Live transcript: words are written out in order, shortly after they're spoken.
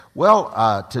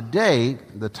Well, today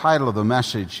the title of the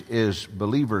message is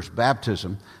Believer's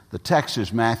Baptism. The text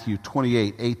is Matthew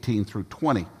 28:18 through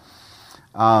 20.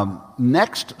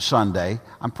 Next Sunday,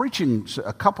 I'm preaching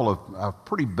a couple of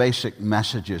pretty basic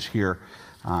messages here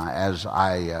as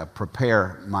I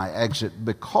prepare my exit,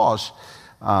 because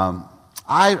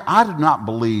I do not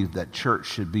believe that church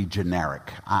should be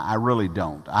generic. I really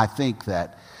don't. I think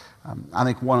that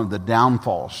one of the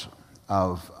downfalls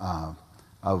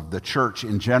of the church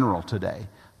in general today,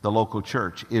 the local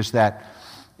church, is that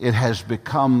it has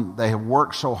become, they have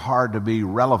worked so hard to be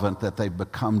relevant that they've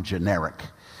become generic.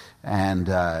 And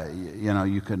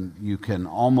you can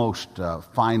almost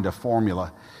find a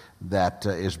formula that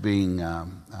is being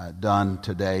done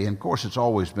today. And of course, it's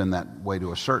always been that way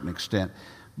to a certain extent.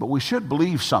 But we should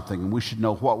believe something, and we should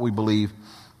know what we believe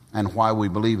and why we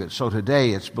believe it. So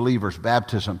today it's Believer's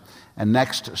Baptism, and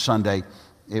next Sunday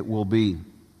it will be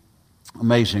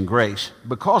Amazing Grace.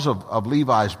 Because of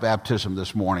Levi's baptism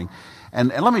this morning, and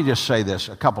let me just say this,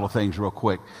 a couple of things real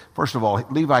quick. First of all,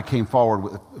 Levi came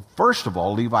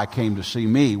to see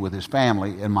me with his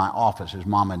family in my office, his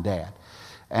mom and dad.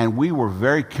 And we were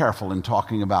very careful in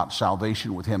talking about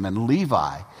salvation with him. And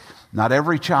Levi, not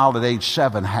every child at age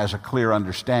 7 has a clear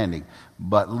understanding,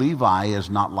 but Levi is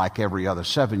not like every other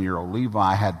 7-year-old.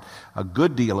 Levi had a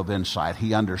good deal of insight.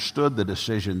 He understood the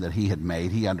decision that he had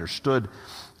made. He understood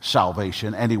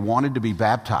salvation, and he wanted to be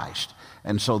baptized.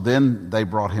 And so then they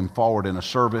brought him forward in a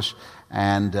service,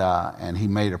 and he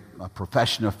made a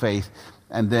profession of faith.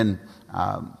 And then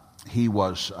he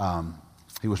was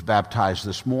baptized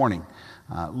this morning.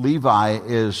 Levi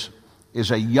is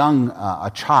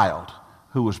a child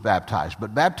who was baptized,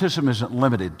 but baptism isn't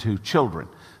limited to children.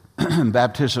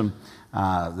 Baptism,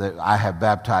 that I have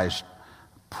baptized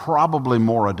probably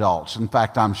more adults. In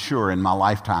fact, I'm sure in my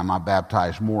lifetime I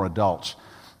baptized more adults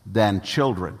than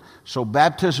children. So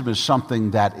baptism is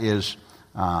something that is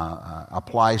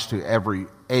applies to every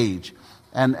age.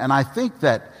 And I think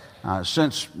that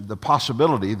since the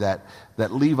possibility that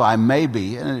Levi may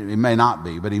be, and it may not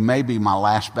be, but he may be my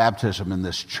last baptism in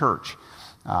this church,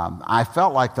 I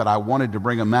felt like that I wanted to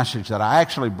bring a message that I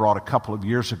actually brought a couple of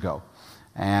years ago,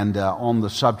 and on the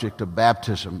subject of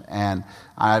baptism. And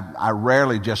I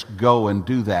rarely just go and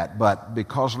do that, but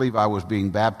because Levi was being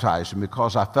baptized, and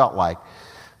because I felt like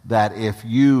that if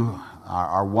you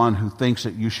are one who thinks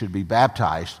that you should be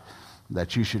baptized,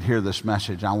 that you should hear this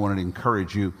message, I wanted to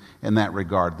encourage you in that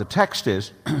regard. The text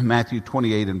is Matthew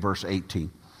 28 and verse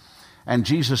 18. And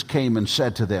Jesus came and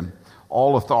said to them,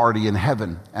 "All authority in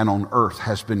heaven and on earth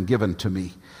has been given to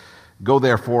me. Go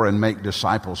therefore and make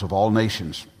disciples of all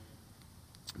nations,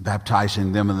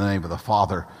 baptizing them in the name of the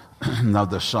Father, and of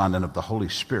the Son, and of the Holy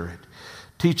Spirit,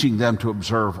 teaching them to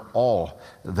observe all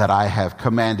that I have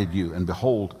commanded you. And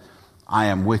behold, I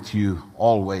am with you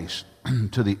always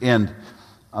to the end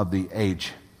of the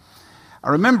age." I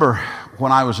remember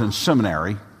when I was in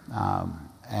seminary,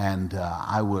 and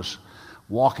I was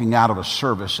walking out of a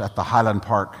service at the Highland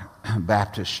Park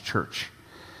Baptist Church.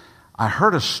 I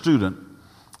heard a student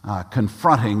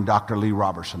confronting Dr. Lee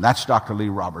Roberson. That's Dr. Lee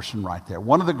Roberson right there.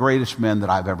 One of the greatest men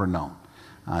that I've ever known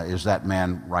is that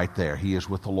man right there. He is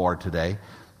with the Lord today.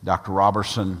 Dr.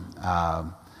 Roberson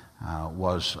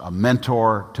was a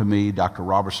mentor to me. Dr.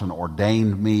 Roberson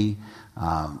ordained me,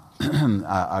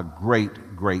 a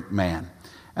great man.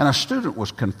 And a student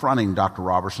was confronting Dr.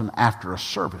 Roberson after a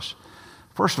service.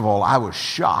 First of all, I was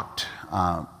shocked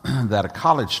that a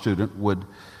college student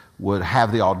would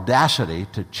have the audacity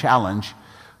to challenge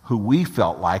who we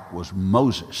felt like was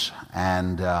Moses.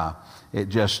 And it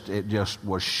just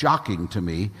was shocking to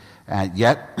me. And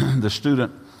yet the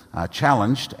student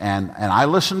challenged, and I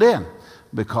listened in,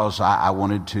 because I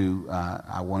wanted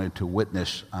to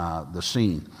witness the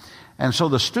scene. And so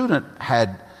the student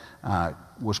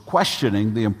was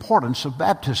questioning the importance of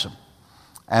baptism.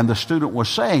 And the student was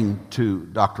saying to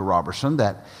Dr. Roberson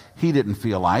that he didn't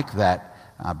feel like that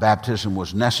baptism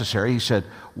was necessary. He said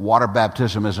water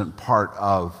baptism isn't part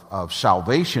of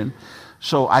salvation.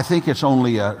 So I think it's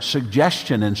only a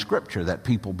suggestion in Scripture that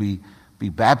people be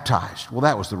baptized. Well,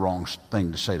 that was the wrong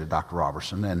thing to say to Dr.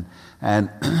 Roberson. And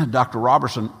Dr.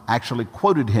 Roberson actually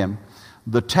quoted him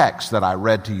the text that I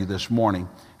read to you this morning.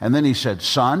 And then he said,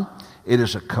 "Son, it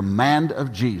is a command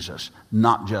of Jesus,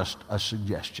 not just a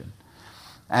suggestion."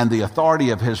 And the authority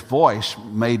of his voice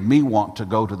made me want to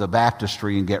go to the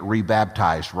baptistry and get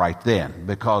rebaptized right then,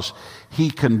 because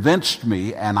he convinced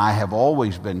me, and I have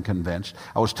always been convinced.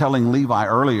 I was telling Levi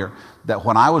earlier that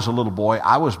when I was a little boy,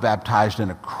 I was baptized in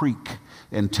a creek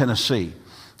in Tennessee.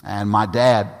 And my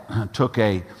dad took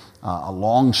a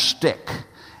long stick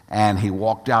and he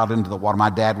walked out into the water. My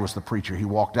dad was the preacher. He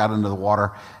walked out into the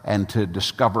water and to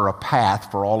discover a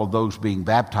path for all of those being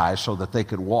baptized so that they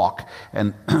could walk.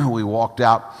 And we walked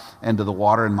out into the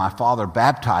water, and my father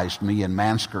baptized me in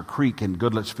Mansker Creek in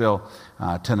Goodlettsville,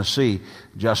 Tennessee,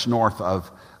 just north of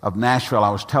Nashville. I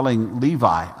was telling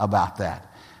Levi about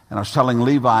that. And I was telling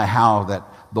Levi how that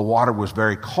the water was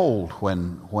very cold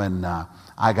when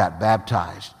I got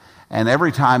baptized. And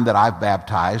every time that I've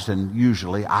baptized, and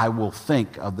usually I will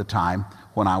think of the time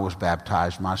when I was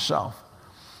baptized myself.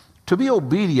 To be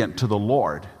obedient to the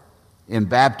Lord in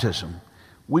baptism,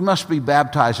 we must be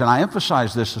baptized, and I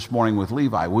emphasized this morning with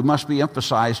Levi, we must be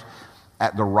emphasized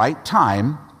at the right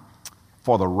time,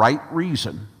 for the right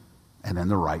reason, and in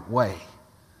the right way.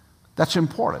 That's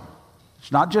important.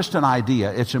 It's not just an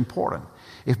idea, it's important.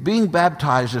 If being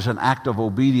baptized is an act of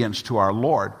obedience to our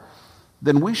Lord,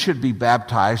 then we should be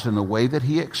baptized in the way that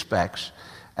He expects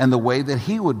and the way that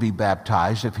He would be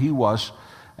baptized if He was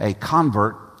a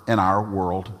convert in our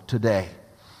world today.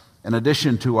 In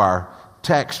addition to our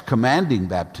text commanding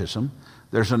baptism,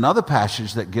 there's another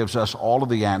passage that gives us all of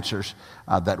the answers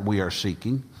that we are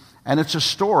seeking, and it's a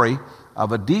story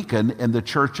of a deacon in the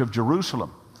church of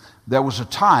Jerusalem. There was a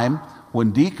time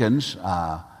when deacons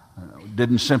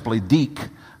didn't simply deek.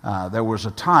 There was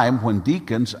a time when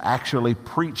deacons actually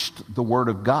preached the Word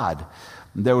of God.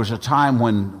 There was a time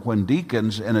when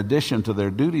deacons, in addition to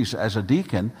their duties as a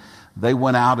deacon, they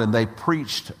went out and they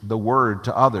preached the Word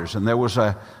to others. And there was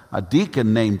a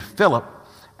deacon named Philip,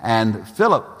 and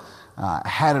Philip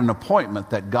had an appointment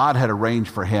that God had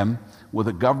arranged for him with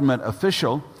a government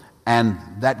official, and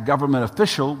that government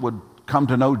official would come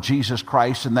to know Jesus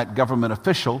Christ, and that government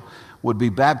official would be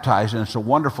baptized. And it's a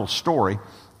wonderful story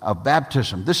of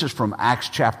baptism. This is from Acts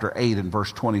chapter 8 and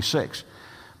verse 26.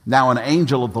 Now an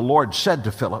angel of the Lord said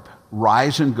to Philip,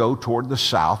 "Rise and go toward the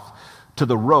south to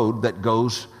the road that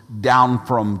goes down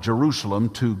from Jerusalem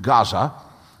to Gaza.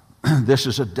 This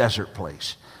is a desert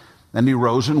place." And he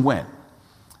rose and went.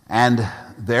 And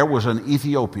there was an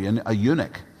Ethiopian, a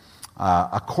eunuch,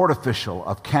 a court official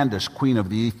of Candace, queen of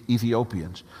the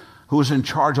Ethiopians, who was in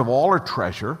charge of all her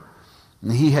treasure.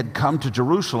 He had come to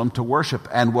Jerusalem to worship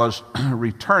and was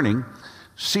returning,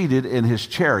 seated in his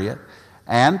chariot,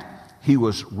 and he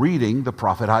was reading the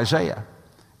prophet Isaiah.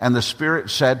 And the Spirit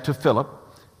said to Philip,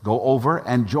 "Go over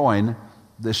and join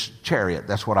this chariot."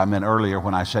 That's what I meant earlier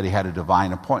when I said he had a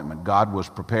divine appointment. God was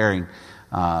preparing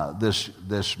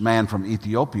this man from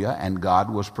Ethiopia, and God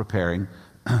was preparing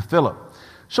Philip.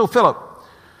 So Philip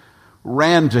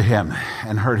ran to him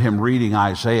and heard him reading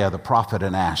Isaiah the prophet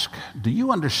and asked, "Do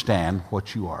you understand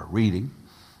what you are reading?"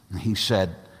 And he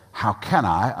said, "How can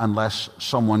I unless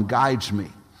someone guides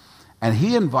me?" And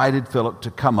he invited Philip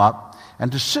to come up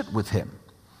and to sit with him.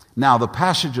 Now the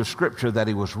passage of scripture that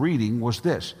he was reading was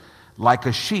this: "Like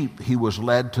a sheep he was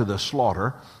led to the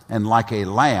slaughter, and like a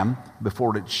lamb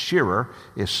before its shearer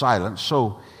is silent,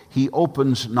 so he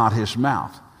opens not his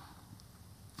mouth.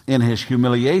 In his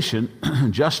humiliation,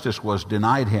 justice was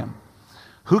denied him.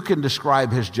 Who can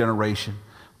describe his generation?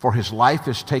 For his life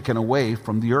is taken away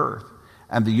from the earth."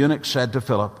 And the eunuch said to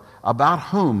Philip, "About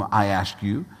whom, I ask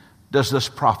you, does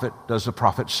the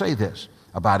prophet say this?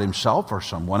 About himself or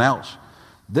someone else?"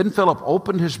 Then Philip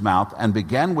opened his mouth and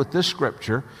began with this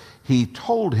scripture. He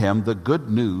told him the good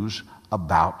news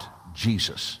about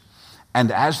Jesus.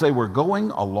 And as they were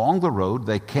going along the road,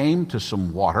 they came to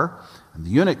some water. And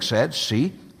the eunuch said,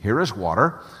 "See, here is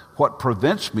water. What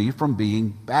prevents me from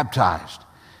being baptized?"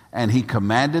 And he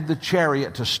commanded the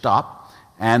chariot to stop,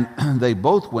 and they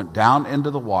both went down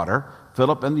into the water,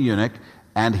 Philip and the eunuch,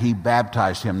 and he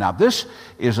baptized him. Now this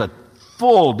is a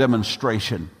full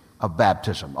demonstration of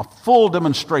baptism, a full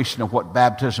demonstration of what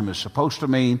baptism is supposed to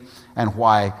mean and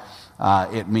why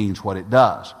it means what it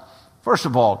does. First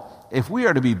of all, if we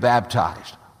are to be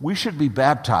baptized, we should be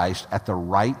baptized at the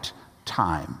right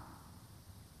time.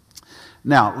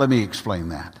 Now, let me explain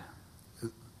that.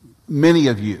 Many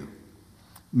of you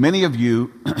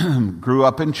grew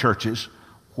up in churches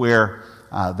where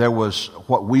there was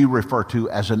what we refer to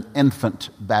as an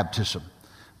infant baptism.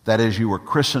 That is, you were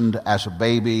christened as a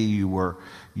baby.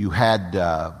 You had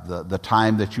the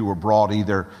time that you were brought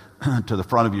either to the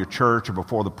front of your church or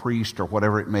before the priest or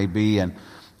whatever it may be, and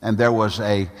there was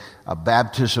a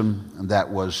baptism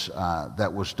that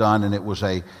was done, and it was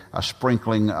a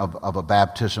sprinkling of a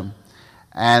baptism.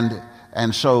 And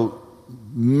so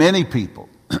many people,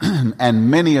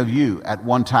 and many of you at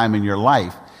one time in your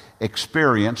life,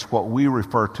 experienced what we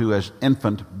refer to as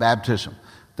infant baptism.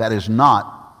 That is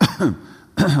not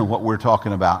what we're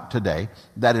talking about today.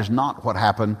 That is not what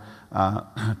happened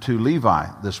to Levi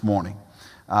this morning.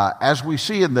 As we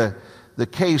see in the the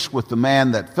case with the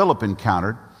man that Philip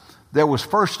encountered, there was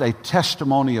first a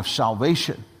testimony of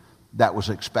salvation that was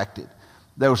expected.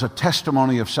 There was a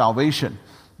testimony of salvation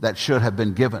that should have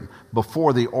been given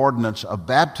before the ordinance of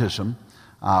baptism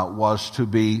was to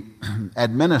be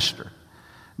administered.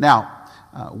 Now,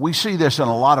 we see this in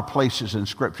a lot of places in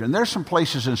Scripture. And there's some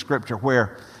places in Scripture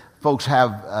where folks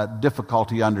have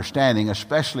difficulty understanding,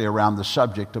 especially around the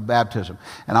subject of baptism.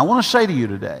 And I want to say to you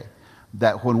today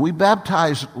that when we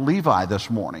baptized Levi this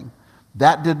morning,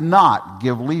 that did not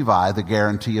give Levi the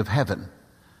guarantee of heaven.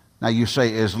 Now you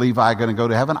say, is Levi going to go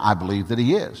to heaven? I believe that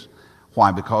he is.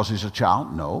 Why? Because he's a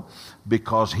child? No.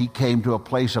 Because he came to a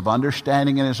place of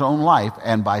understanding in his own life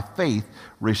and by faith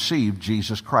received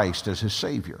Jesus Christ as his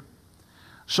Savior.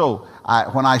 So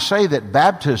when I say that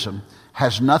baptism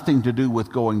has nothing to do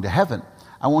with going to heaven,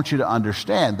 I want you to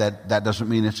understand that that doesn't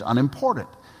mean it's unimportant.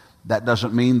 That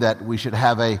doesn't mean that we should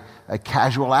have a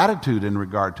casual attitude in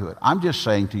regard to it. I'm just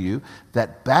saying to you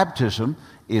that baptism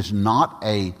is not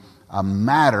a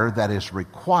matter that is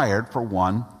required for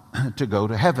one to go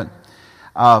to heaven.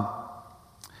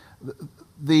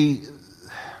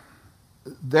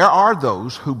 There are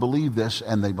those who believe this,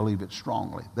 and they believe it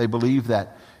strongly. They believe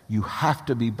that you have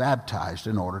to be baptized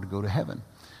in order to go to heaven.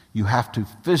 You have to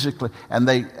physically, and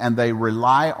they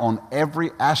rely on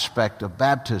every aspect of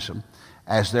baptism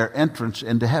as their entrance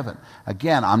into heaven.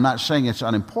 Again, I'm not saying it's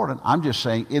unimportant. I'm just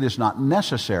saying it is not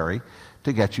necessary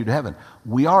to get you to heaven.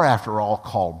 We are, after all,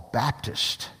 called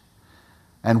Baptist,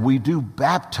 and we do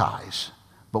baptize,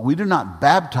 but we do not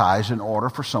baptize in order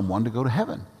for someone to go to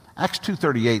heaven. Acts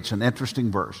 2:38 is an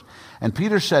interesting verse. And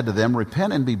Peter said to them,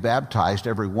 repent and be baptized,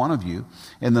 every one of you,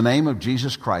 in the name of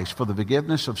Jesus Christ for the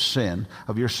forgiveness of sin,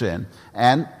 of your sin,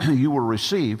 and you will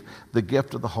receive the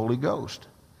gift of the Holy Ghost.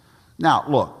 Now,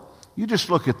 look, you just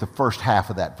look at the first half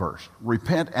of that verse.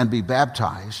 Repent and be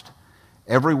baptized,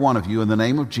 every one of you, in the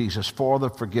name of Jesus for the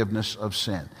forgiveness of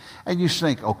sin. And you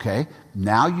think, okay,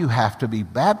 now you have to be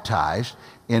baptized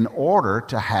in order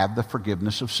to have the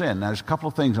forgiveness of sin. Now, there's a couple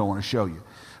of things I want to show you.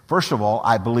 First of all,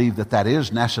 I believe that that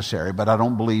is necessary, but I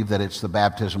don't believe that it's the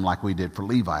baptism like we did for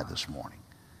Levi this morning.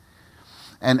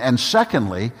 And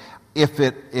secondly, if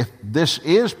this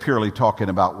is purely talking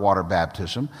about water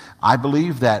baptism, I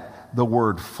believe that the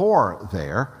word for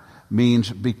there means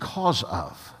because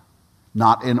of,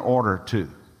 not in order to.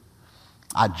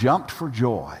 I jumped for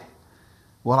joy.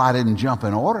 Well, I didn't jump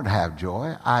in order to have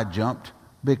joy. I jumped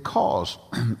because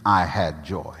I had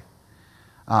joy.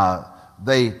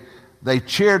 They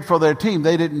cheered for their team.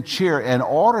 They didn't cheer in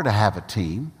order to have a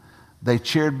team. They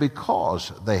cheered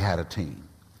because they had a team.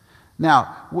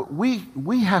 Now,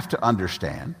 we have to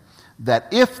understand that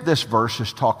if this verse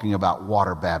is talking about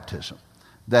water baptism,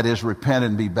 that is, repent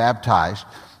and be baptized,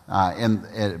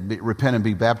 repent and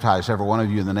be baptized, every one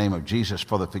of you, in the name of Jesus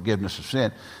for the forgiveness of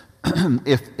sin.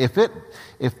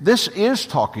 If this is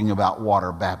talking about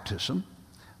water baptism,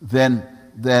 then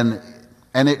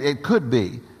and it could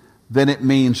be, then it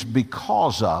means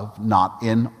because of, not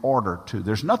in order to.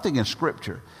 There's nothing in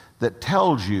Scripture that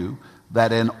tells you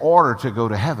that in order to go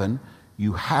to heaven,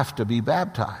 you have to be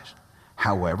baptized.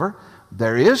 However,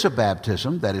 there is a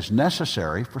baptism that is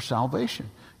necessary for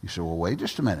salvation. You say, well, wait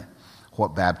just a minute.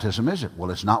 What baptism is it? Well,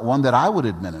 it's not one that I would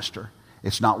administer.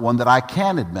 It's not one that I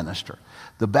can administer.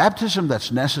 The baptism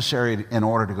that's necessary in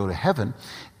order to go to heaven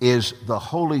is the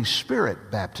Holy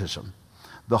Spirit baptism.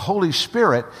 The Holy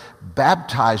Spirit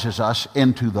baptizes us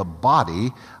into the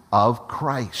body of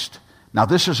Christ. Now,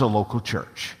 this is a local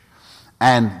church,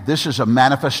 and this is a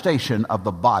manifestation of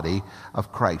the body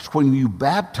of Christ. When you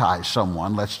baptize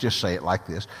someone, let's just say it like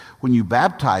this, when you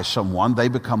baptize someone, they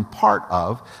become part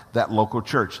of that local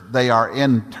church. They are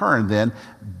in turn then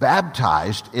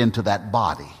baptized into that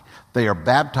body. They are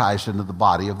baptized into the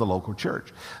body of the local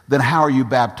church. Then how are you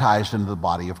baptized into the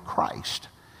body of Christ?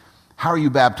 How are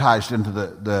you baptized into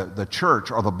the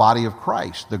church or the body of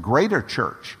Christ, the greater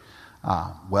church?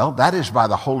 Well, that is by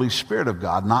the Holy Spirit of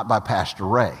God, not by Pastor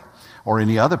Ray or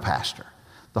any other pastor.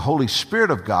 The Holy Spirit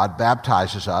of God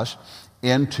baptizes us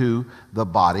into the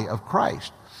body of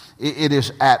Christ. It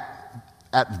is at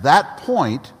that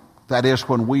point, that is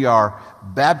when we are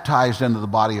baptized into the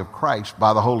body of Christ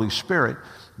by the Holy Spirit,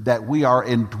 that we are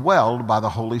indwelled by the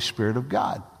Holy Spirit of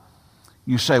God.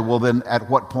 You say, well, then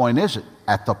at what point is it?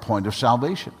 At the point of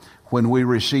salvation. When we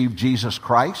receive Jesus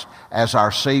Christ as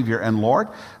our Savior and Lord,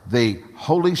 the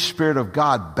Holy Spirit of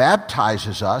God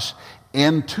baptizes us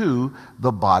into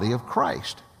the body of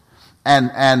Christ.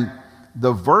 And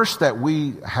the verse that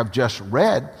we have just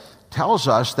read tells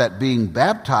us that being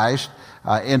baptized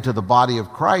into the body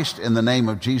of Christ in the name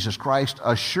of Jesus Christ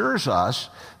assures us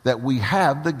that we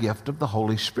have the gift of the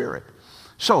Holy Spirit.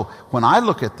 So when I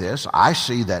look at this, I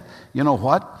see that, you know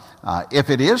what?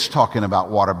 If it is talking about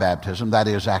water baptism, that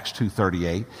is Acts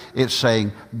 2:38, it's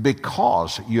saying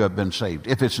because you have been saved.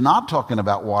 If it's not talking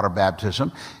about water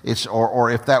baptism, or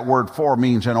if that word for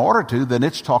means in order to, then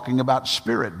it's talking about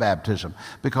Spirit baptism,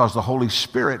 because the Holy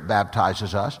Spirit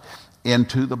baptizes us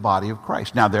into the body of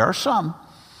Christ. Now there are some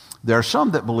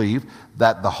that believe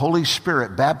that the Holy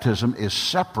Spirit baptism is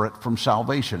separate from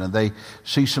salvation, and they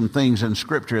see some things in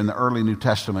Scripture in the early New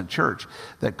Testament church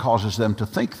that causes them to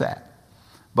think that.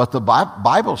 But the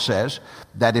Bible says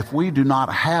that if we do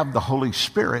not have the Holy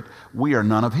Spirit, we are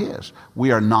none of His.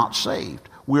 We are not saved.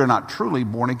 We are not truly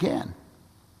born again.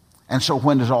 And so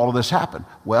when does all of this happen?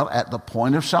 Well, at the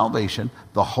point of salvation,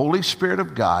 the Holy Spirit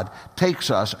of God takes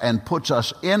us and puts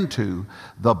us into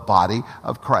the body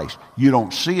of Christ. You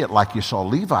don't see it like you saw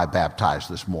Levi baptized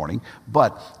this morning,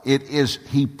 but it is,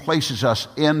 He places us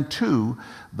into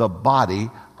the body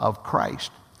of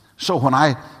Christ. So when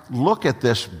I look at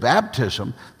this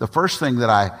baptism, the first thing that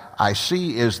I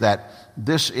see is that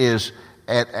this is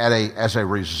as a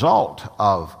result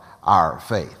of our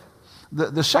faith.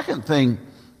 The second thing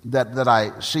that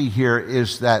I see here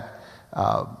is that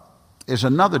is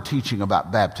another teaching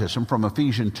about baptism from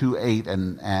Ephesians 2:8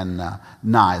 and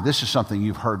 9. This is something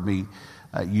you've heard me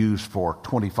use for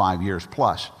 25 years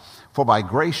plus. For by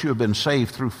grace you have been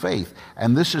saved through faith,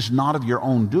 and this is not of your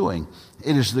own doing.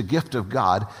 It is the gift of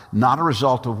God, not a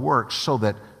result of works, so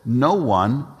that no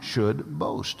one should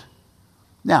boast.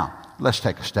 Now, let's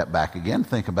take a step back again.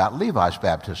 Think about Levi's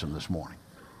baptism this morning.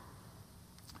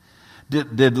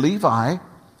 Did Levi,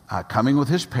 coming with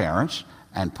his parents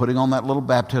and putting on that little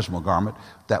baptismal garment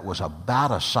that was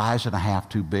about a size and a half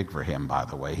too big for him, by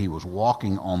the way. He was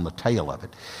walking on the tail of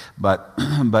it.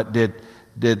 But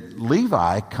did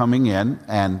Levi coming in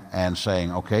and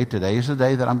saying, okay, today is the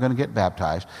day that I'm going to get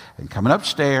baptized, and coming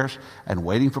upstairs and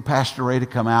waiting for Pastor Ray to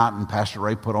come out, and Pastor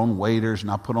Ray put on waders,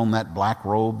 and I put on that black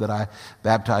robe that I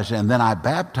baptized in, and then I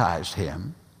baptized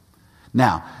him.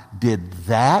 Now, did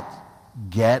that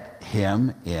get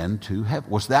him into heaven?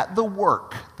 Was that the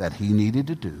work that he needed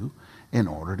to do in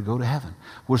order to go to heaven?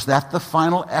 Was that the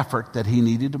final effort that he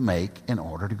needed to make in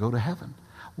order to go to heaven?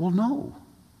 Well, no.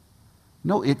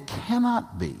 No, it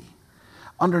cannot be.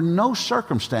 Under no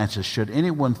circumstances should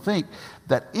anyone think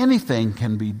that anything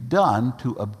can be done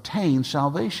to obtain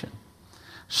salvation.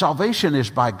 Salvation is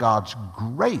by God's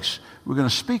grace. We're going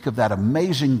to speak of that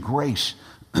amazing grace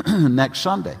next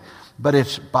Sunday. But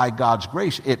it's by God's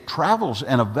grace. It travels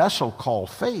in a vessel called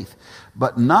faith.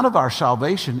 But none of our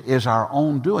salvation is our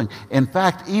own doing. In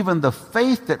fact, even the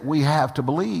faith that we have to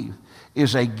believe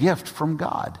is a gift from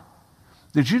God.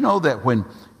 Did you know that when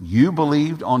you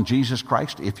believed on Jesus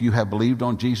Christ, if you have believed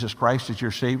on Jesus Christ as your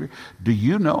Savior, do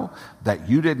you know that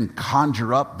you didn't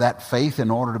conjure up that faith in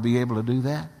order to be able to do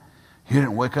that? You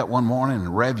didn't wake up one morning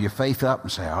and rev your faith up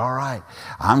and say, all right,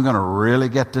 I'm going to really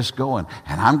get this going,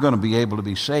 and I'm going to be able to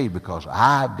be saved because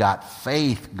I've got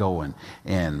faith going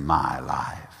in my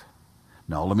life.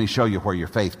 No, let me show you where your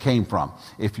faith came from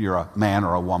if you're a man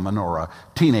or a woman or a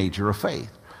teenager of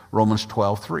faith. Romans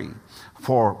 12:3.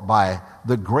 For by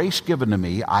the grace given to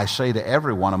me, I say to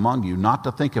everyone among you not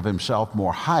to think of himself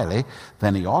more highly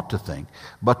than he ought to think,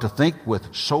 but to think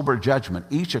with sober judgment,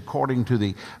 each according to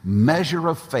the measure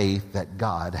of faith that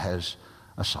God has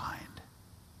assigned.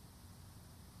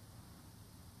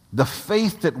 The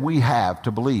faith that we have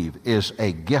to believe is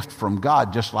a gift from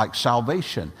God, just like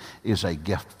salvation is a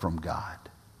gift from God.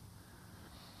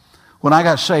 When I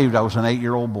got saved, I was an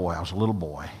 8-year-old boy. I was a little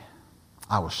boy.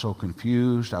 I was so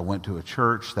confused. I went to a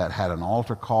church that had an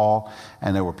altar call,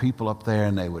 and there were people up there,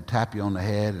 and they would tap you on the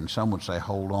head, and some would say,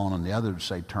 hold on, and the other would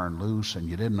say, turn loose, and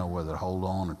you didn't know whether to hold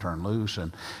on or turn loose,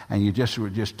 and you just were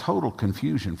just total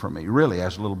confusion for me, really,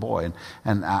 as a little boy.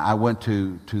 And I went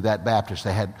to that Baptist.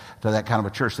 They had, to that kind of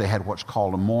a church, they had what's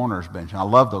called a mourner's bench. And I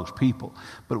love those people,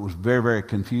 but it was very, very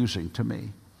confusing to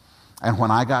me. And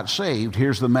when I got saved,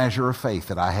 here's the measure of faith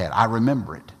that I had. I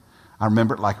remember it. I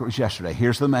remember it like it was yesterday.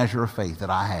 Here's the measure of faith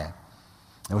that I had.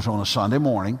 It was on a Sunday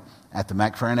morning at the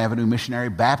McFerrin Avenue Missionary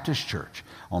Baptist Church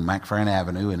on McFerrin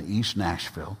Avenue in East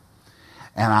Nashville.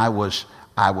 And I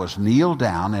was kneeled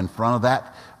down in front of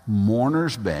that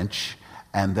mourner's bench,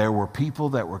 and there were people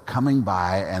that were coming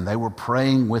by, and they were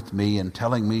praying with me and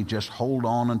telling me, just hold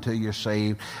on until you're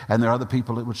saved. And there are other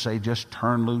people that would say, just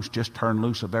turn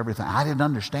loose of everything. I didn't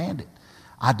understand it.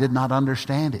 I did not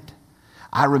understand it.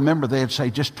 I remember they'd say,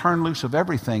 just turn loose of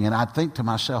everything. And I'd think to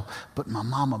myself, but my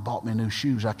mama bought me new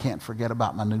shoes. I can't forget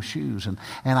about my new shoes. And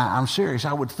I'm serious.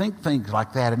 I would think things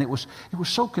like that. And it was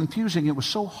so confusing. It was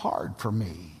so hard for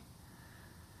me.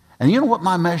 And you know what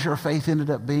my measure of faith ended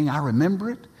up being? I remember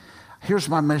it. Here's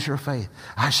my measure of faith.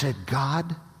 I said,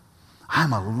 God,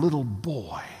 I'm a little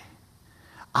boy.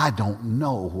 I don't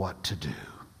know what to do.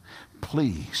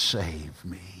 Please save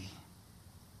me.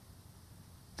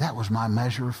 That was my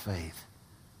measure of faith.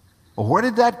 Well, where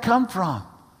did that come from?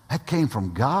 That came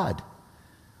from God.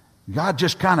 God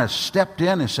just kind of stepped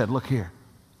in and said, look here,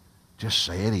 just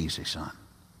say it easy, son.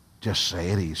 Just say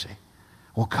it easy.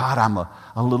 Well, God, I'm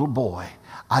a little boy.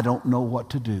 I don't know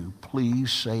what to do.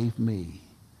 Please save me.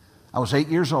 I was 8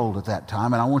 years old at that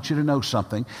time, and I want you to know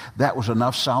something. That was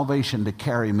enough salvation to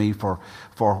carry me for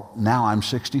now I'm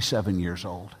 67 years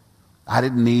old. I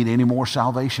didn't need any more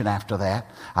salvation after that.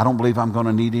 I don't believe I'm going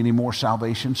to need any more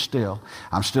salvation still.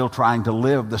 I'm still trying to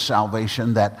live the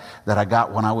salvation that I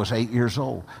got when I was 8 years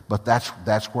old. But that's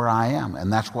where I am,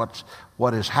 and that's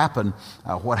what has happened,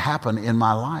 what happened in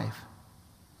my life.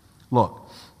 Look,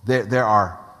 there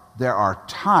are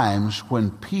times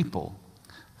when people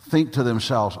think to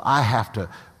themselves, I have to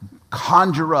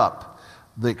conjure up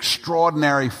the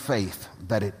extraordinary faith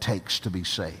that it takes to be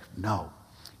saved. No,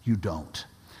 you don't.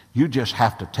 You just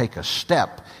have to take a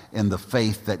step in the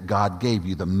faith that God gave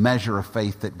you, the measure of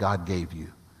faith that God gave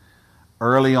you.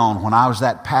 Early on, when I was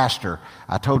that pastor,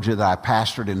 I told you that I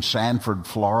pastored in Sanford,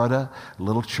 Florida, a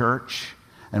little church.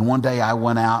 And one day I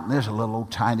went out, and there's a little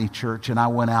old tiny church, and I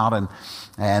went out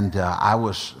and I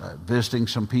was visiting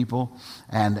some people,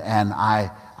 and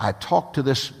I talked to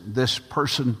this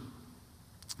person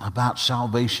about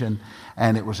salvation,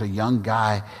 and it was a young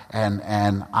guy,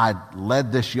 and I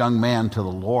led this young man to the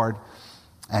Lord,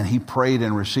 and he prayed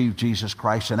and received Jesus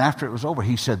Christ. And after it was over,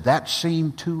 he said, that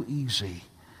seemed too easy.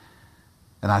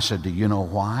 And I said, do you know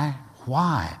why?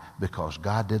 Why? Because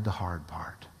God did the hard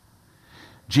part.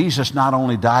 Jesus not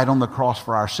only died on the cross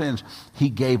for our sins, he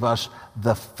gave us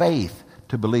the faith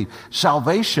to believe.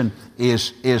 Salvation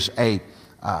is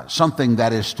something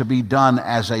that is to be done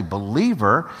as a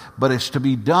believer, but it's to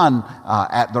be done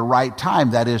at the right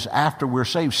time. That is, after we're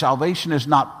saved. Salvation is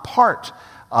not part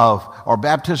of, or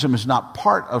baptism is not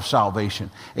part of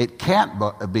salvation. It can't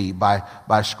be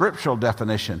by scriptural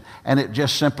definition, and it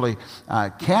just simply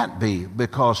can't be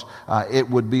because it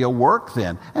would be a work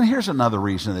then. And here's another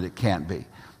reason that it can't be: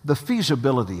 the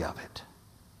feasibility of it.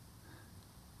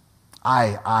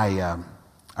 I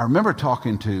remember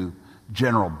talking to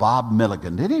General Bob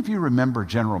Milligan. Did any of you remember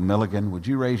General Milligan? Would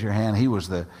you raise your hand? He was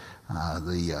the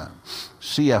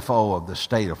CFO of the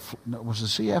state of, was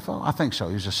the CFO? I think so.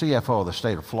 He was the CFO of the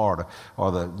state of Florida,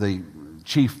 or the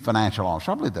chief financial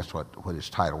officer. I believe that's what his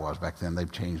title was back then.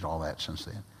 They've changed all that since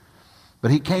then.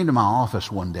 But he came to my office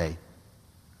one day,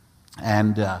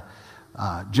 and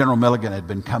General Milligan had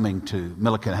been coming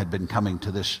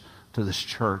to this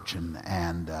church,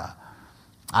 and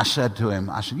I said to him,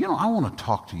 I want to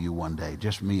talk to you one day,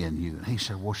 just me and you. And he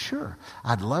said, well, sure,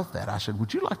 I'd love that. I said,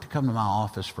 would you like to come to my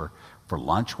office for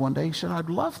lunch one day? He said, I'd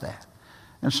love that.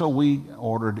 And so I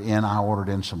ordered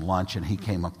in some lunch, and he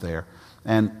came up there,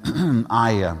 and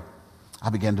I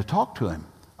began to talk to him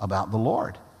about the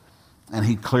Lord. And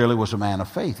he clearly was a man of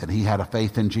faith, and he had a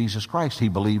faith in Jesus Christ. He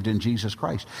believed in Jesus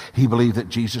Christ. He believed that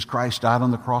Jesus Christ died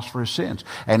on the cross for his sins,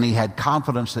 and he had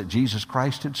confidence that Jesus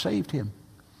Christ had saved him.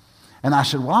 And I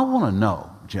said, well, I want to know,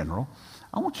 General,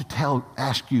 I want to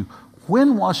ask you,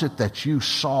 when was it that you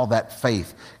saw that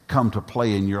faith come to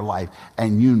play in your life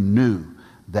and you knew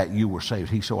that you were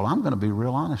saved? He said, well, I'm going to be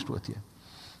real honest with you.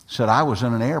 He said, I was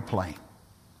in an airplane,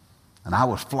 and I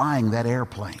was flying that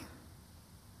airplane.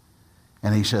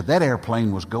 And he said, that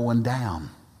airplane was going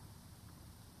down.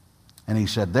 And he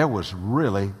said, there was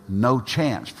really no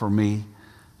chance for me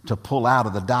to pull out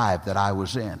of the dive that I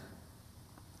was in.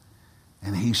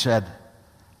 And he said,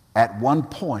 at one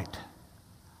point,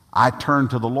 I turned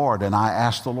to the Lord and I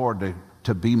asked the Lord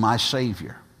to be my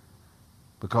Savior.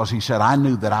 Because he said, I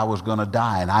knew that I was going to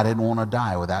die, and I didn't want to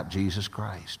die without Jesus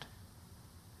Christ.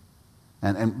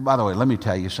 And by the way, let me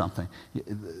tell you something.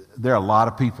 There are a lot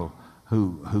of people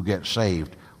who get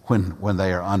saved when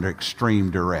they are under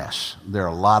extreme duress. There are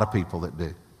a lot of people that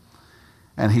do.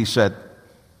 And he said,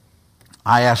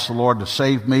 I asked the Lord to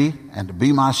save me and to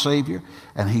be my Savior.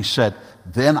 And he said,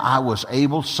 then I was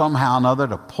able somehow or another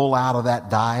to pull out of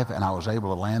that dive, and I was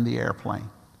able to land the airplane.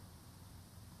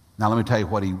 Now let me tell you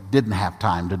what he didn't have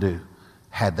time to do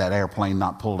had that airplane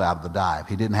not pulled out of the dive.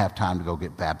 He didn't have time to go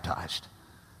get baptized.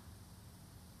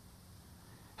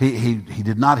 He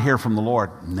did not hear from the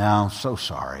Lord, no, so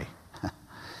sorry.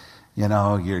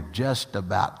 You're just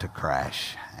about to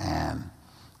crash, and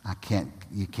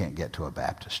you can't get to a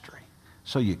baptistry,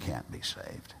 so you can't be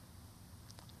saved.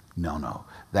 No.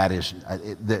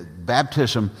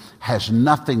 Baptism has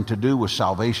nothing to do with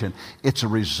salvation. It's a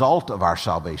result of our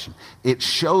salvation. It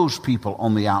shows people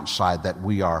on the outside that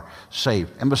we are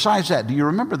saved. And besides that, do you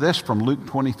remember this from Luke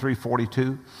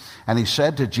 23:42? And he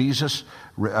said to Jesus,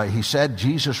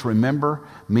 Jesus, remember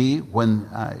me when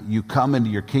you come into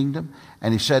your kingdom.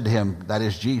 And he said to him, that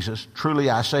is Jesus, truly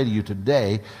I say to you,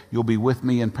 today you'll be with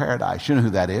me in paradise. You know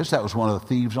who that is? That was one of the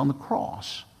thieves on the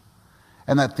cross.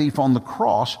 And that thief on the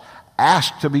cross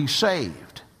asked to be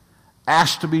saved,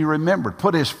 asked to be remembered,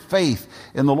 put his faith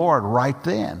in the Lord right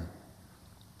then.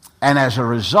 And as a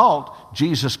result,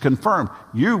 Jesus confirmed,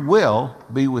 you will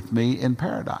be with me in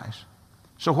paradise.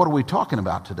 So what are we talking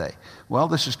about today? Well,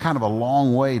 this is kind of a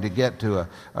long way to get to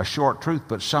a short truth,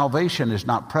 but salvation is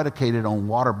not predicated on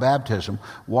water baptism.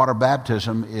 Water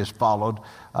baptism is follows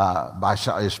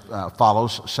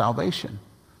salvation.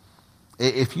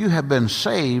 If you have been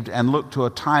saved and look to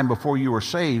a time before you were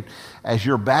saved as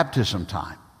your baptism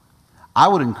time, I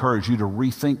would encourage you to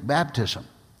rethink baptism.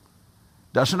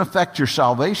 Doesn't affect your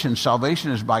salvation.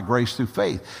 Salvation is by grace through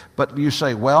faith. But you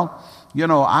say, well, you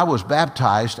know, I was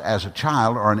baptized as a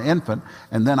child or an infant,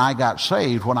 and then I got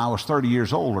saved when I was 30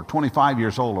 years old or 25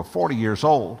 years old or 40 years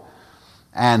old.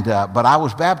 But I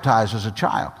was baptized as a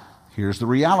child. Here's the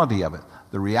reality of it.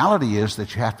 The reality is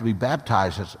that you have to be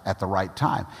baptized at the right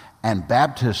time. And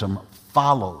baptism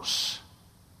follows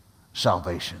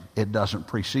salvation. It doesn't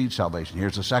precede salvation.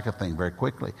 Here's the second thing very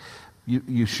quickly.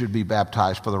 You should be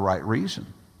baptized for the right reason.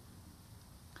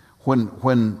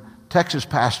 When Texas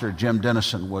pastor Jim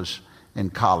Dennison was in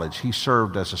college, he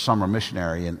served as a summer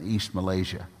missionary in East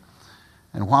Malaysia.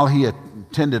 And while he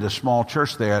attended a small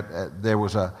church there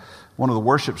was one of the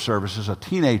worship services, a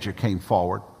teenager came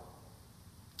forward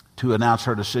to announce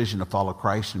her decision to follow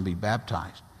Christ and be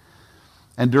baptized.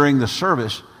 And during the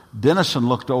service, Dennison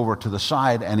looked over to the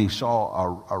side and he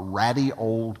saw a ratty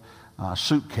old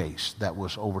suitcase that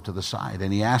was over to the side.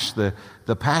 And he asked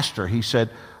the pastor, he said,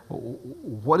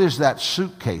 what is that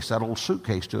suitcase, that old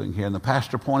suitcase doing here? And the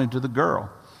pastor pointed to the girl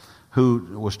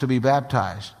who was to be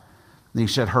baptized. And he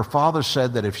said, her father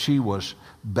said that if she was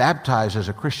baptized as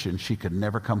a Christian, she could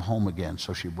never come home again,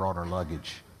 so she brought her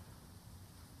luggage.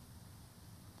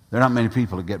 There are not many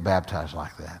people who get baptized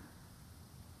like that.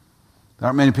 There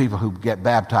aren't many people who get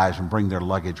baptized and bring their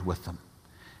luggage with them.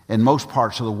 In most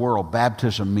parts of the world,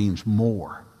 baptism means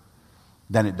more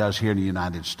than it does here in the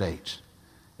United States.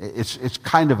 It's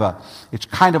kind of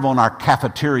on our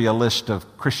cafeteria list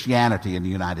of Christianity in the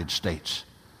United States.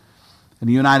 In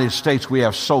the United States, we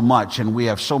have so much and we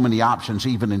have so many options,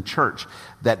 even in church,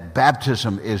 that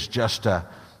baptism is just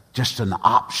an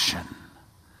option.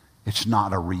 It's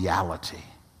not a reality.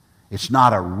 It's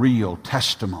not a real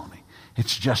testimony.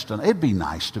 It's just it'd be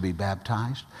nice to be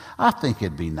baptized. I think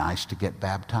it'd be nice to get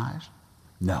baptized.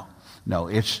 No,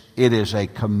 it is a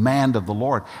command of the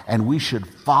Lord, and we should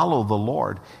follow the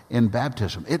Lord in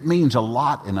baptism. It means a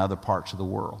lot in other parts of the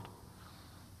world.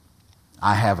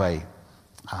 I have I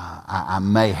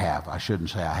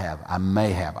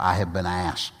have been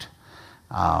asked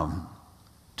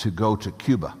to go to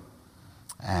Cuba,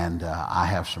 and I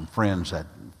have some friends that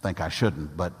think I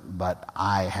shouldn't, but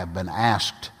I have been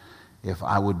asked if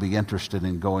I would be interested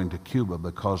in going to Cuba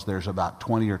because there's about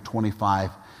 20 or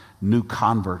 25 new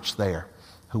converts there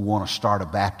who want to start a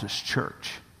Baptist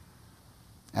church.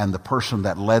 And the person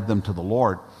that led them to the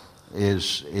Lord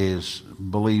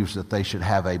believes that they should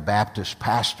have a Baptist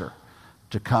pastor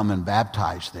to come and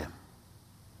baptize them.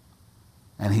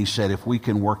 And he said, if we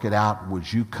can work it out,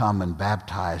 would you come and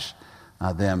baptize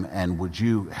them, and would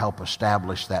you help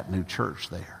establish that new church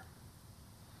there?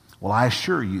 Well, I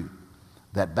assure you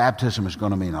that baptism is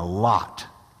going to mean a lot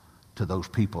to those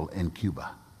people in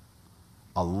Cuba.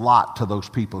 A lot to those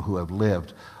people who have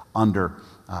lived under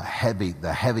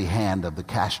the heavy hand of the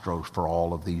Castros for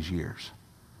all of these years.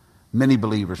 Many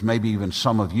believers, maybe even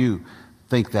some of you,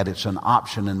 think that it's an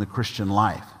option in the Christian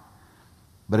life.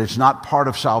 But it's not part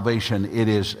of salvation. It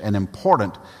is an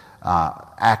important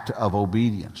act of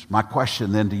obedience. My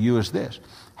question then to you is this: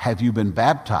 have you been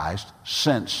baptized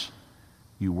since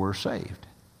you were saved?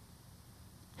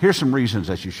 Here's some reasons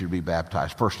that you should be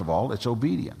baptized. First of all, it's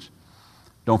obedience.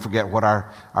 Don't forget what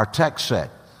our text said.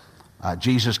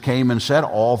 Jesus came and said,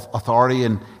 all authority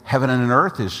in heaven and in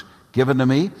earth is given to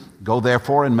me. Go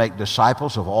therefore and make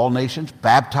disciples of all nations,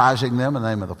 baptizing them in the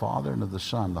name of the Father and of the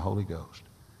Son and the Holy Ghost.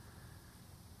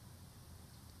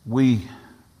 We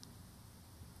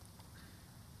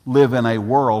live in a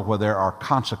world where there are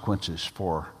consequences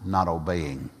for not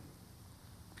obeying.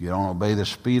 If you don't obey the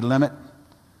speed limit,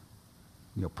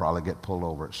 you'll probably get pulled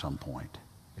over at some point.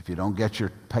 If you don't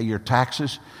pay your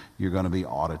taxes, you're going to be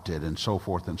audited, and so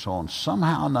forth and so on.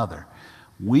 Somehow or another,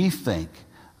 we think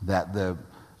that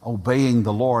obeying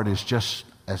the Lord is just,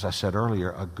 as I said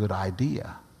earlier, a good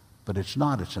idea. But it's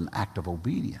not. It's an act of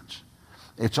obedience.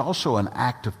 It's also an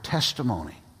act of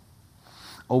testimony.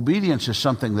 Obedience is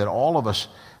something that all of us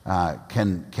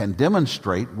can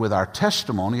demonstrate with our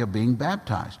testimony of being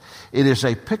baptized. It is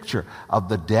a picture of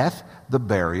the death, the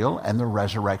burial, and the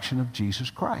resurrection of Jesus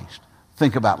Christ.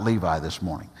 Think about Levi this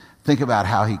morning. Think about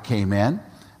how he came in,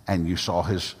 and you saw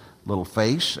his little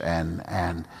face,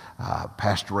 and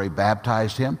Pastor Ray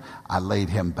baptized him. I laid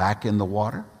him back in the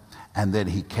water, and then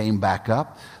he came back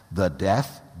up. The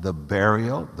death, the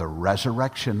burial, the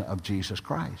resurrection of Jesus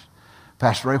Christ.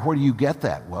 Pastor Ray, where do you get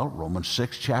that? Well, Romans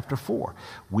 6, chapter 4.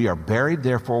 We are buried,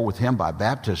 therefore, with him by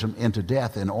baptism into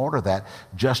death, in order that,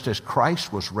 just as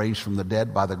Christ was raised from the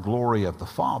dead by the glory of the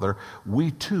Father,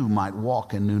 we too might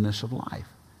walk in newness of life.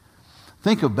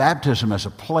 Think of baptism as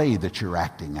a play that you're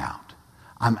acting out.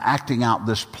 I'm acting out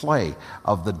this play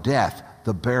of the death,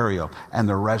 the burial, and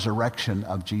the resurrection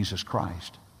of Jesus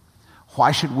Christ.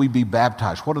 Why should we be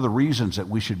baptized? What are the reasons that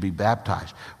we should be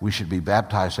baptized? We should be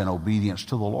baptized in obedience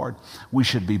to the Lord. We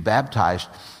should be baptized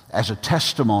as a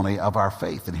testimony of our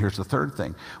faith. And here's the third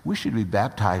thing. We should be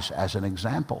baptized as an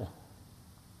example.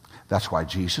 That's why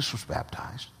Jesus was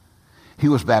baptized. He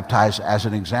was baptized as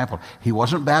an example. He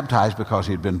wasn't baptized because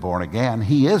he had been born again.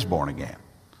 He is born again.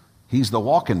 He's the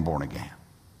walking born again.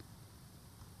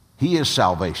 He is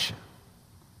salvation.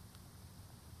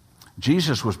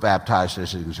 Jesus was baptized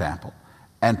as an example.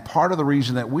 And part of the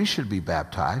reason that we should be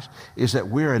baptized is that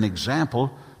we're an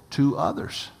example to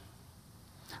others.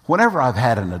 Whenever I've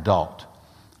had an adult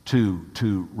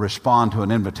to respond to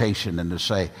an invitation and to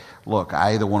say, look,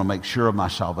 I either want to make sure of my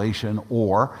salvation,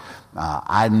 or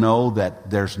I know that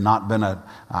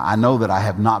I know that I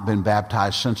have not been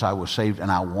baptized since I was saved,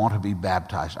 and I want to be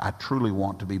baptized. I truly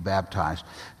want to be baptized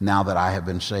now that I have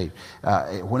been saved.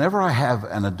 Whenever I have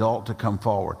an adult to come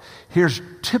forward, here's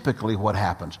typically what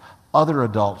happens. Other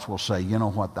adults will say, you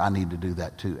know what, I need to do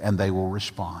that too, and they will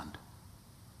respond.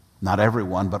 Not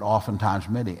everyone, but oftentimes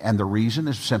many. And the reason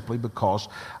is simply because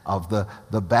of the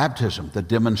baptism, the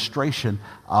demonstration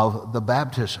of the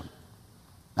baptism.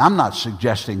 I'm not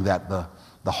suggesting that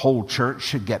the whole church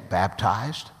should get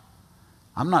baptized.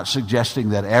 I'm not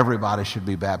suggesting that everybody should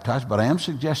be baptized, but I am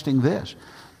suggesting this,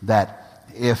 that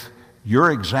if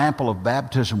your example of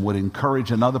baptism would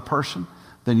encourage another person,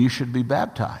 then you should be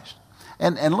baptized.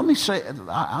 And let me say,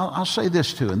 I'll say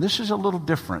this too, and this is a little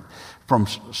different from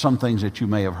some things that you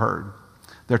may have heard.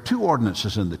 There are two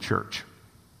ordinances in the church.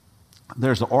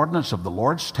 There's the ordinance of the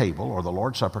Lord's table, or the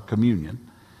Lord's Supper, communion,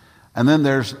 and then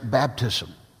there's baptism.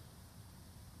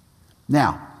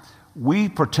 Now, we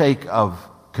partake of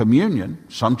communion.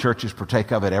 Some churches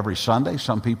partake of it every Sunday,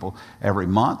 some people every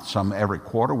month, some every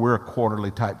quarter. We're a quarterly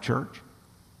type church.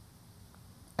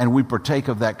 And we partake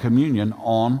of that communion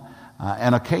on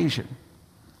an occasion.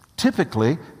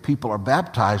 Typically, people are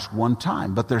baptized one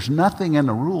time, but there's nothing in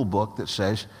the rule book that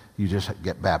says you just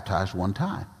get baptized one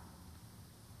time.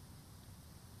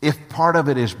 If part of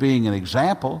it is being an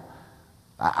example,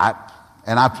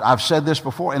 I've said this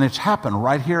before, and it's happened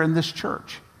right here in this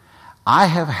church. I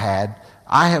have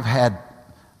had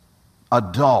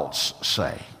adults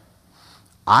say,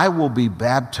 I will be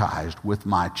baptized with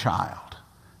my child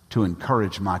to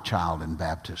encourage my child in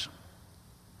baptism.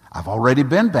 I've already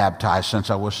been baptized since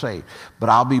I was saved, but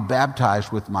I'll be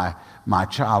baptized with my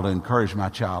child to encourage my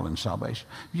child in salvation.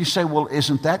 You say, well,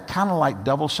 isn't that kind of like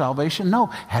double salvation? No,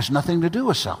 it has nothing to do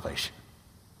with salvation.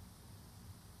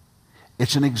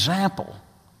 It's an example.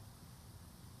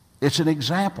 It's an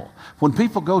example. When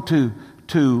people go to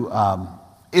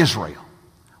Israel,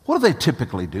 what do they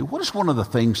typically do? What is one of the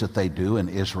things that they do in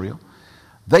Israel?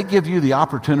 They give you the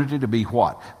opportunity to be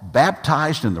what?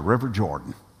 Baptized in the River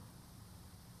Jordan.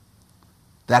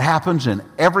 That happens in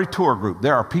every tour group.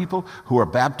 There are people who are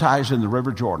baptized in the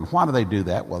River Jordan. Why do they do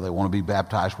that? Well, they want to be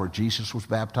baptized where Jesus was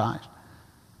baptized.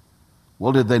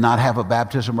 Well, did they not have a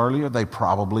baptism earlier? They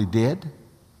probably did.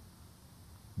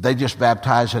 They just are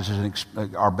baptized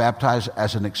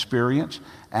as an experience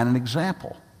and an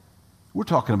example. We're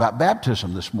talking about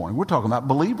baptism this morning. We're talking about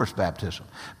believers' baptism.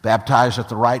 Baptized at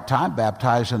the right time,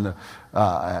 baptized in the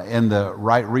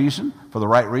right reason, for the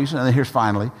right reason, and then here's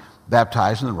finally,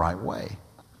 baptized in the right way.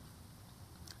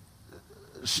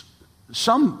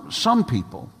 Some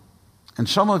people, and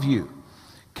some of you,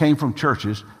 came from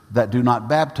churches that do not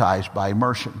baptize by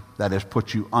immersion, that is,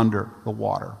 put you under the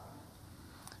water.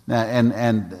 Now,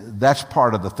 and that's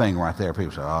part of the thing right there.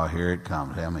 People say, oh, here it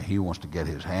comes. I mean, he wants to get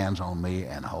his hands on me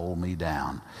and hold me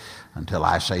down until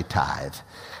I say tithe.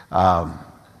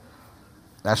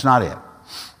 That's not it.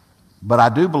 But I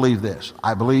do believe this.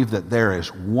 I believe that there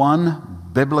is one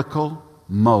biblical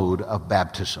mode of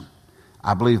baptism.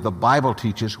 I believe the Bible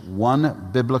teaches one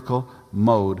biblical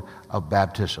mode of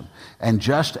baptism. And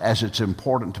just as it's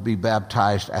important to be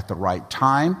baptized at the right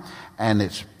time, and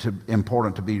it's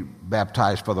important to be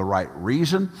baptized for the right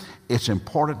reason, it's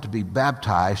important to be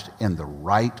baptized in the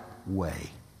right way.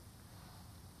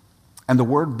 And the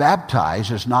word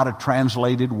baptize is not a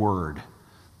translated word.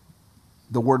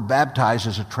 The word baptize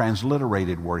is a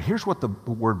transliterated word. Here's what the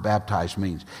word baptize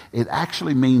means. It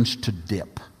actually means to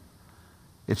dip.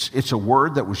 It's a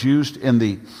word that was used in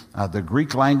the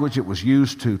Greek language. It was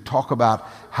used to talk about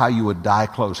how you would dye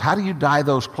clothes. How do you dye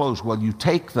those clothes? Well, you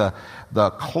take the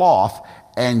cloth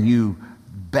and you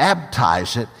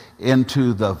baptize it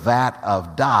into the vat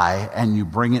of dye and you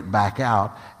bring it back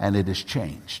out and it is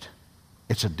changed.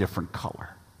 It's a different color.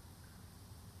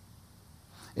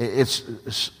 It's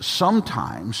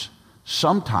sometimes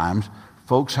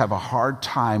folks have a hard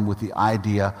time with the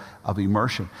idea of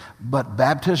immersion. But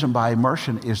baptism by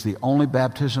immersion is the only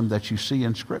baptism that you see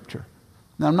in Scripture.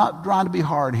 Now, I'm not trying to be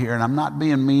hard here, and I'm not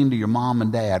being mean to your mom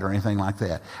and dad or anything like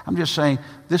that. I'm just saying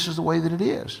this is the way that it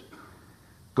is.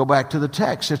 Go back to the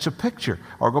text. It's a picture.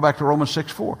 Or go back to Romans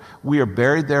 6:4. We are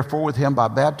buried, therefore, with him by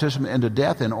baptism into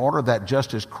death, in order that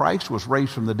just as Christ was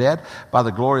raised from the dead by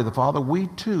the glory of the Father, we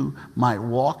too might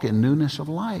walk in newness of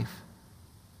life.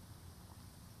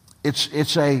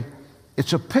 It's a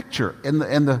picture.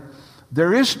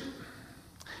 There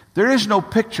is no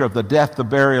picture of the death, the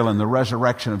burial, and the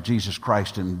resurrection of Jesus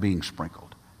Christ in being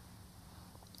sprinkled.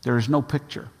 There is no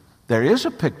picture. There is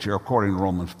a picture, according to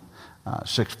Romans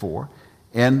 6:4,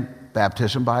 in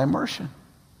baptism by immersion.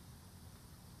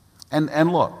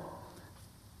 And look,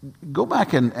 go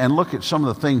back and look at some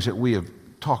of the things that we have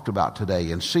talked about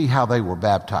today and see how they were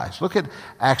baptized. Look at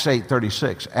Acts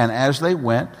 8:36. And as they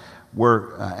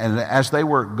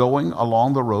were going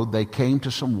along the road, they came to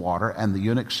some water, and the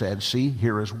eunuch said, "See,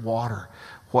 here is water.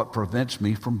 What prevents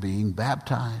me from being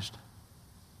baptized?"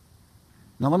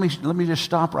 Now let me just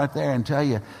stop right there and tell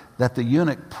you that the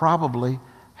eunuch probably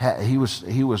he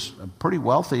was pretty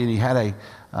wealthy, and he had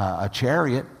a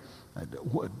chariot.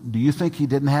 Do you think he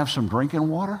didn't have some drinking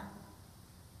water?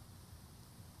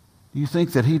 Do you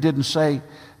think that he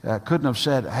couldn't have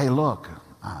said, "Hey, look,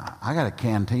 I got a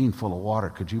canteen full of water.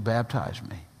 Could you baptize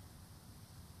me?"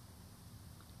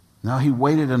 No, he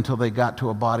waited until they got to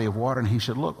a body of water, and he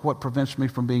said, "Look, what prevents me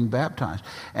from being baptized?"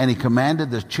 And he commanded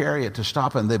the chariot to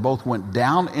stop, and they both went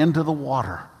down into the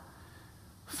water,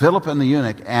 Philip and the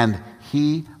eunuch, and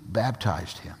he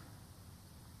baptized him.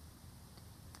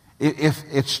 If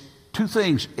it's two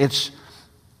things, it's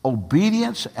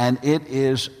obedience and it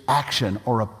is action,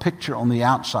 or a picture on the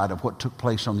outside of what took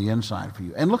place on the inside for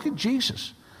you. And look at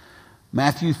Jesus.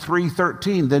 Matthew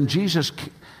 3:13. Then Jesus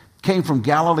came from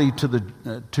Galilee to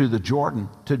the Jordan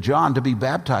to John to be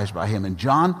baptized by him. And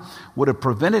John would have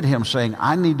prevented him, saying,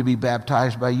 "I need to be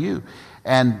baptized by you.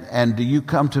 And do you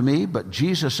come to me?" But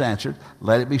Jesus answered,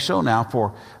 "Let it be so now,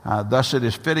 for thus it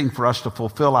is fitting for us to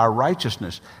fulfill our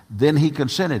righteousness." Then he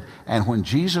consented. And when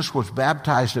Jesus was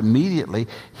baptized, immediately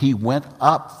he went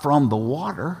up from the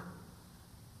water.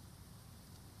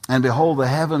 And behold, the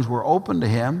heavens were opened to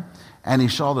him, and he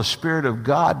saw the Spirit of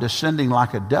God descending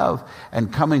like a dove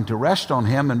and coming to rest on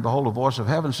him. And behold, a voice of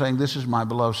heaven saying, "This is my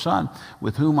beloved Son,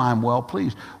 with whom I am well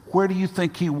pleased." Where do you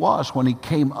think he was when he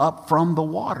came up from the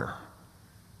water?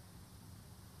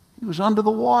 He was under the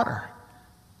water.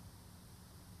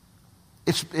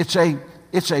 It's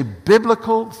a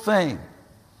biblical thing.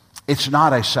 It's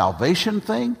not a salvation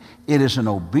thing. It is an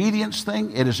obedience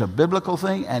thing. It is a biblical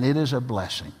thing, and it is a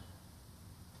blessing.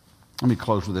 Let me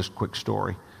close with this quick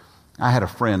story. I had a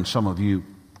friend, some of you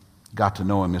got to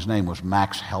know him. His name was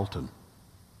Max Helton.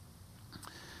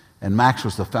 And Max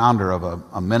was the founder of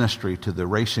a ministry to the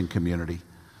racing community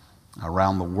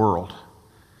around the world.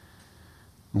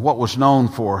 What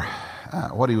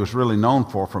he was really known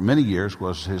for many years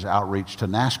was his outreach to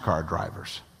NASCAR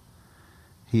drivers.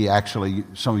 He actually,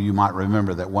 some of you might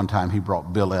remember that one time he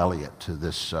brought Bill Elliott to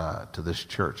this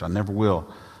church. I never will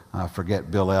forget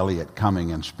Bill Elliott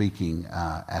coming and speaking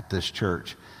at this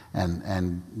church.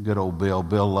 And good old Bill.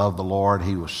 Bill loved the Lord.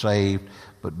 He was saved,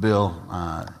 but Bill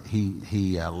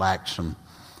he lacked some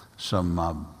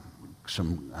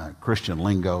Christian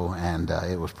lingo, and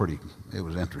it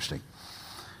was interesting.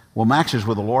 Well, Max is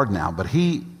with the Lord now, but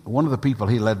one of the people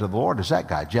he led to the Lord is that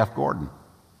guy, Jeff Gordon.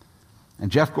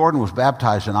 And Jeff Gordon was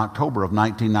baptized in October of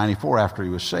 1994 after he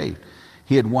was saved.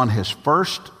 He had won his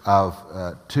first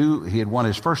two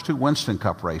Winston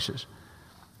Cup races,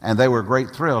 and they were great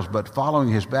thrills. But following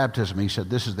his baptism, he said,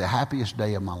 "This is the happiest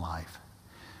day of my life."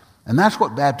 And that's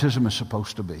what baptism is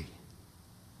supposed to be.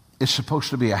 It's supposed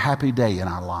to be a happy day in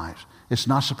our lives. It's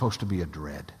not supposed to be a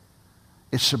dread.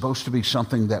 It's supposed to be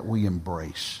something that we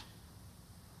embrace.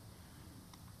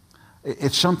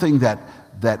 It's something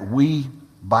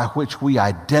by which we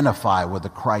identify with the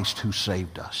Christ who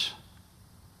saved us.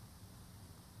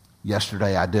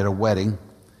 Yesterday I did a wedding,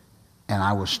 and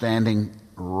I was standing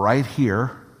right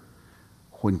here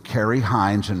when Carrie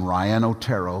Hines and Ryan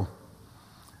Otero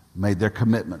made their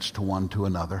commitments to one to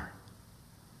another.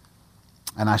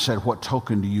 And I said, "What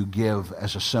token do you give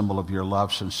as a symbol of your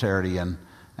love, sincerity, and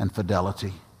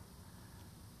fidelity?"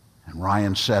 And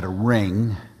Ryan said, "A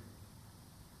ring."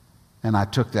 And I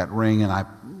took that ring and I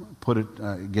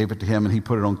gave it to him, and he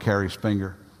put it on Carrie's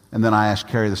finger. And then I asked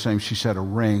Carrie the same. She said, "A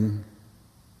ring."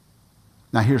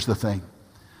 Now here's the thing.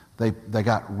 They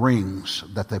got rings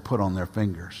that they put on their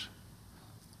fingers.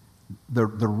 The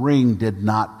ring did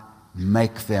not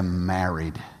make them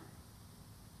married.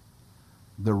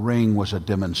 The ring was a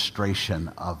demonstration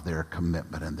of their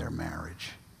commitment and their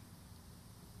marriage.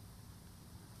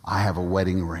 I have a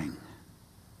wedding ring.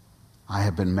 I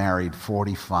have been married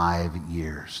 45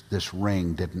 years. This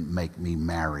ring didn't make me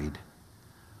married.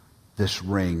 This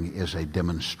ring is a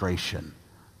demonstration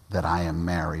that I am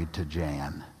married to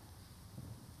Jan.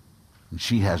 And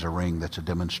she has a ring that's a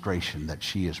demonstration that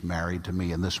she is married to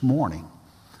me. And this morning,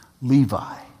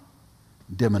 Levi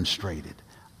demonstrated,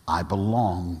 I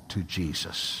belong to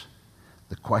Jesus.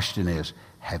 The question is,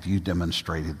 have you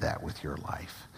demonstrated that with your life?